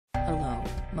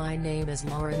My name is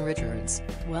Lauren Richards.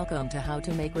 Welcome to How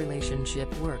to Make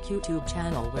Relationship Work YouTube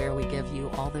channel, where we give you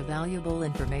all the valuable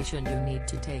information you need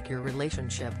to take your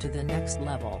relationship to the next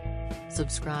level.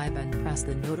 Subscribe and press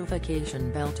the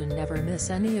notification bell to never miss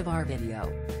any of our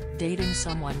video. Dating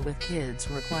someone with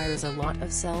kids requires a lot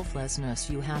of selflessness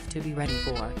you have to be ready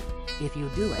for. If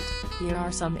you do it, here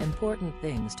are some important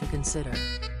things to consider.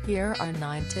 Here are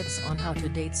 9 tips on how to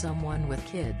date someone with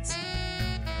kids.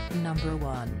 Number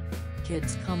 1.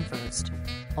 Kids come first.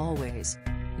 Always.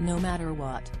 No matter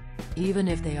what. Even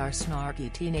if they are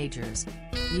snarky teenagers.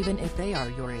 Even if they are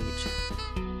your age.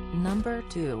 Number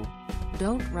 2.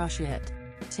 Don't rush it.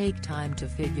 Take time to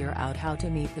figure out how to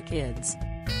meet the kids.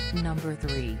 Number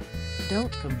 3.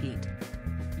 Don't compete.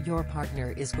 Your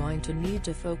partner is going to need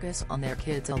to focus on their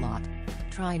kids a lot.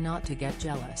 Try not to get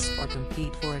jealous or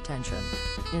compete for attention.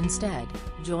 Instead,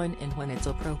 join in when it's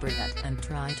appropriate and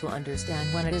try to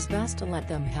understand when it is best to let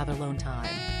them have alone time.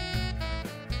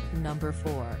 Number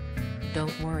 4.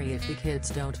 Don't worry if the kids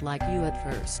don't like you at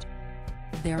first.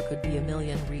 There could be a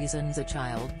million reasons a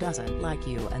child doesn't like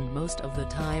you, and most of the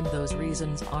time those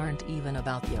reasons aren't even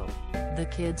about you. The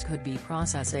kids could be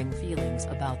processing feelings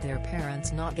about their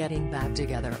parents not getting back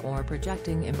together or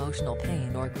projecting emotional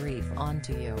pain or grief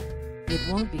onto you. It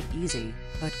won't be easy,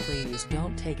 but please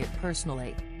don't take it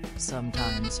personally.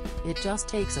 Sometimes, it just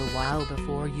takes a while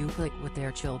before you click with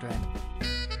their children.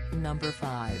 Number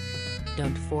 5.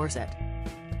 Don't force it.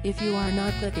 If you are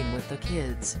not clicking with the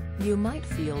kids, you might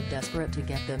feel desperate to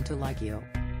get them to like you.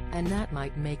 And that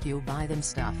might make you buy them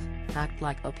stuff, act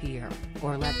like a peer,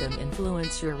 or let them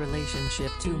influence your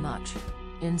relationship too much.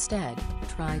 Instead,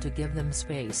 try to give them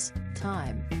space,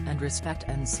 time, and respect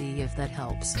and see if that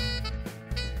helps.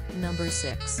 Number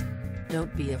 6.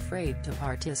 Don't be afraid to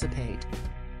participate.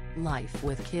 Life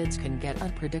with kids can get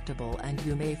unpredictable, and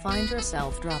you may find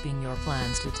yourself dropping your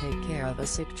plans to take care of a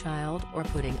sick child or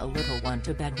putting a little one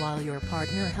to bed while your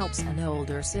partner helps an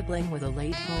older sibling with a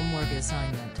late homework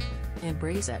assignment.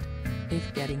 Embrace it.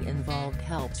 If getting involved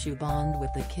helps you bond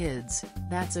with the kids,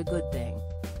 that's a good thing.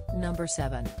 Number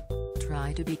 7.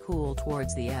 Try to be cool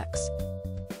towards the ex.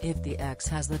 If the ex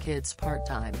has the kids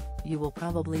part-time, you will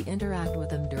probably interact with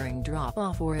them during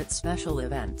drop-off or at special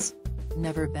events.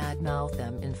 Never badmouth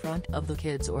them in front of the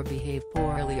kids or behave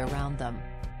poorly around them.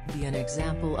 Be an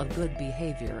example of good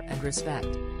behavior and respect.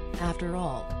 After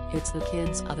all, it's the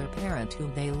kid's other parent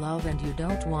whom they love, and you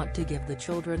don't want to give the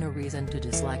children a reason to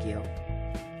dislike you.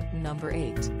 Number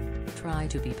 8. Try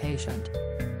to be patient.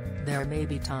 There may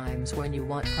be times when you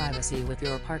want privacy with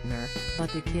your partner, but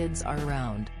the kids are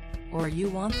around. Or you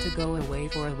want to go away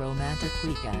for a romantic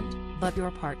weekend, but your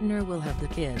partner will have the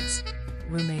kids.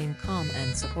 Remain calm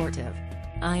and supportive.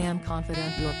 I am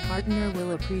confident your partner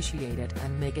will appreciate it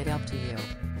and make it up to you.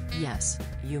 Yes,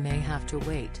 you may have to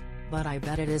wait, but I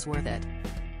bet it is worth it.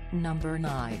 Number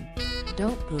 9.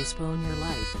 Don't postpone your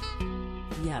life.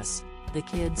 Yes, the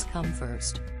kids come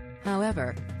first.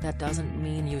 However, that doesn't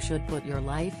mean you should put your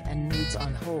life and needs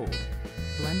on hold.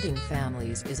 Blending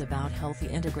families is about healthy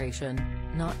integration,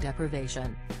 not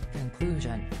deprivation.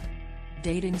 Conclusion.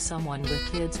 Dating someone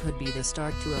with kids could be the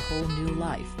start to a whole new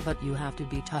life, but you have to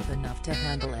be tough enough to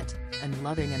handle it, and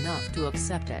loving enough to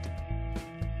accept it.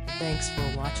 Thanks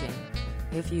for watching.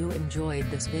 If you enjoyed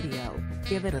this video,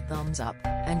 give it a thumbs up,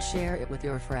 and share it with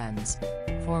your friends.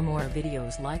 For more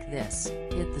videos like this,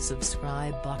 hit the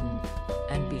subscribe button.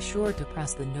 And be sure to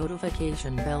press the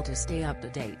notification bell to stay up to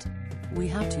date. We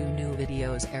have 2 new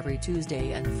videos every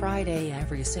Tuesday and Friday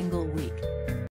every single week.